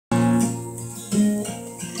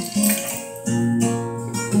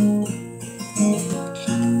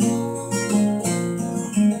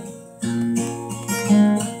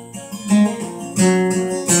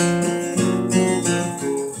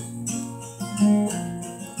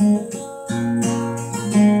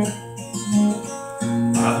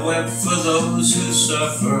those who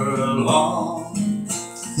suffer along,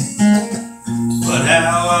 but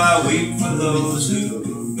how I weep for those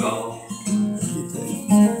who've gone.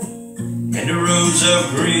 In the rooms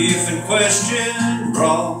of grief and question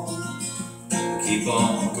wrong, keep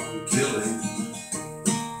on killing.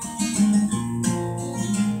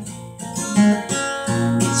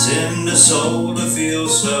 It's in the soul to feel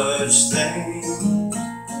such things,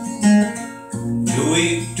 too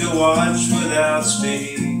weak to watch without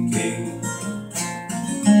speaking.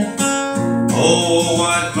 Oh,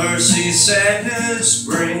 what mercy sadness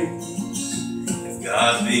brings, if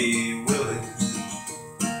God be willing.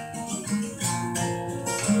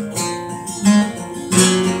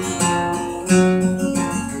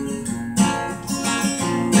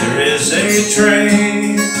 There is a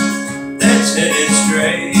train that's headed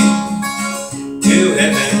straight to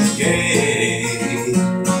heaven's gate,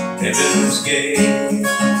 heaven's gate.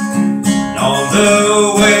 And on the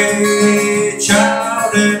way,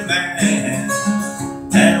 child and man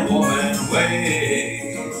and woman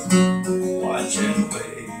wait, watch and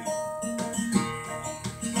wait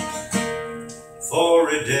for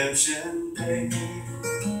redemption day.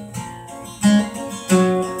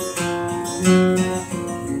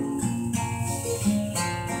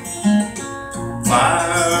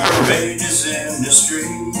 Fire rages in the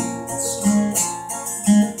streets,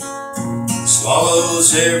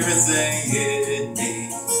 swallows everything it needs.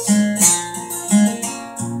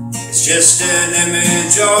 It's just an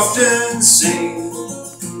image often seen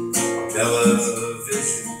on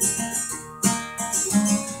television.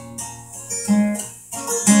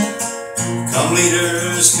 Come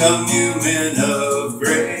leaders, come you men of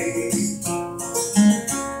grace,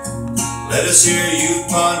 let us hear you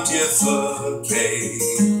pontificate.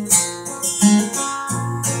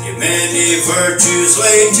 Your many virtues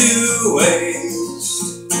laid to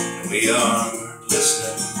waste, and we aren't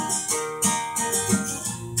listening.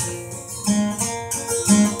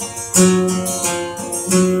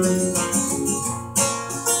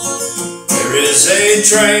 There is a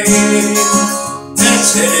train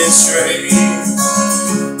that's headed straight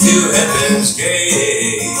to heaven's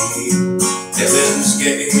gate, heaven's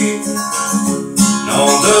gate.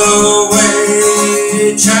 On the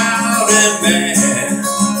way, child and man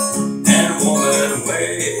and woman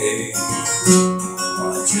wait,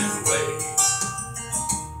 watch and wait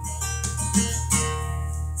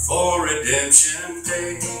for redemption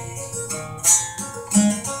day.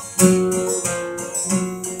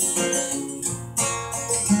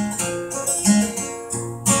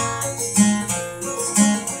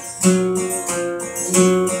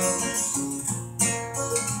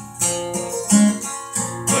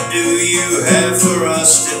 What do you have for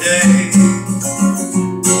us today?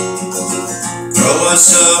 Throw us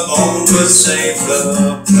a bone but save the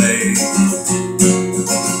play.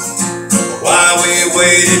 Why we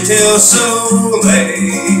waited till so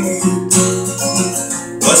late?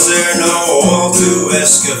 Was there no oil to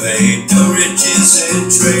excavate? No riches in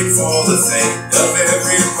trade for the fate of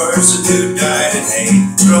every person who died in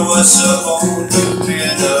hate? Throw us a bone, you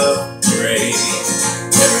men of grace.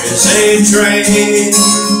 There is a train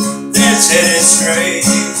that's headed straight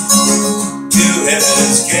to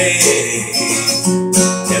heaven's gate,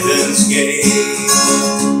 heaven's gate.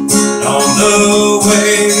 And on the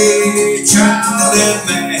way, child and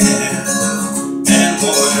man and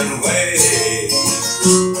woman wait,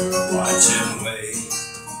 watch and wait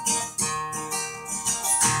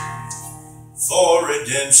for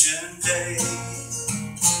redemption day.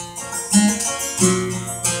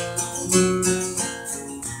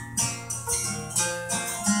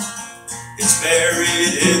 It's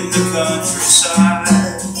buried in the countryside,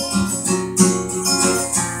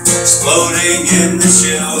 exploding in the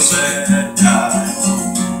shells at night.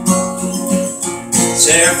 It's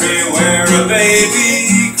everywhere a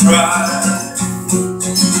baby cries,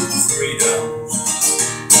 freedom,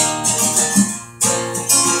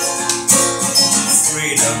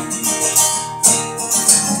 freedom.